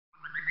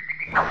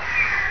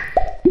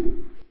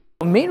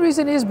The main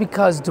reason is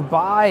because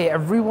Dubai,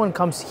 everyone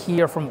comes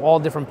here from all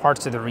different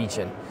parts of the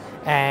region.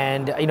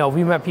 And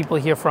we met people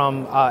here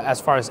from as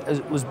far as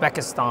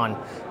Uzbekistan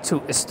to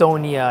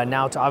Estonia,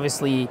 now to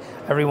obviously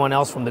everyone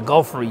else from the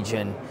Gulf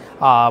region.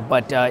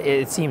 But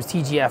it seems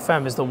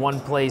TGFM is the one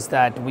place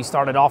that we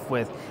started off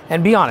with.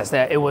 And be honest,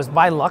 that it was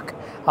by luck.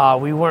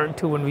 We weren't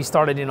too when we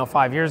started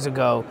 5 years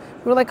ago.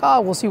 We were like, oh,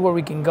 we'll see where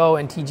we can go.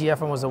 And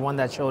TGFM was the one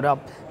that showed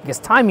up because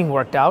timing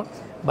worked out.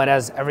 But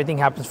as everything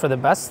happens for the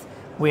best,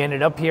 we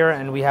ended up here,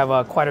 and we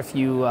have quite a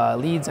few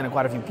leads and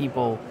quite a few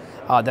people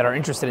that are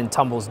interested in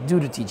Tumbles due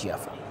to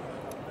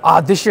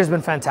TGFM. This year's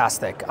been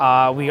fantastic.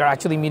 We are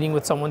actually meeting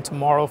with someone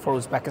tomorrow for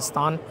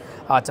Uzbekistan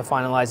to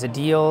finalize a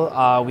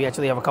deal. We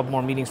actually have a couple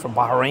more meetings for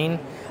Bahrain,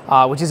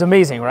 which is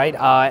amazing, right?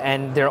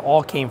 And they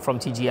all came from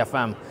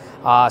TGFM.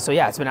 So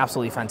yeah, it's been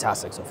absolutely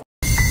fantastic so far.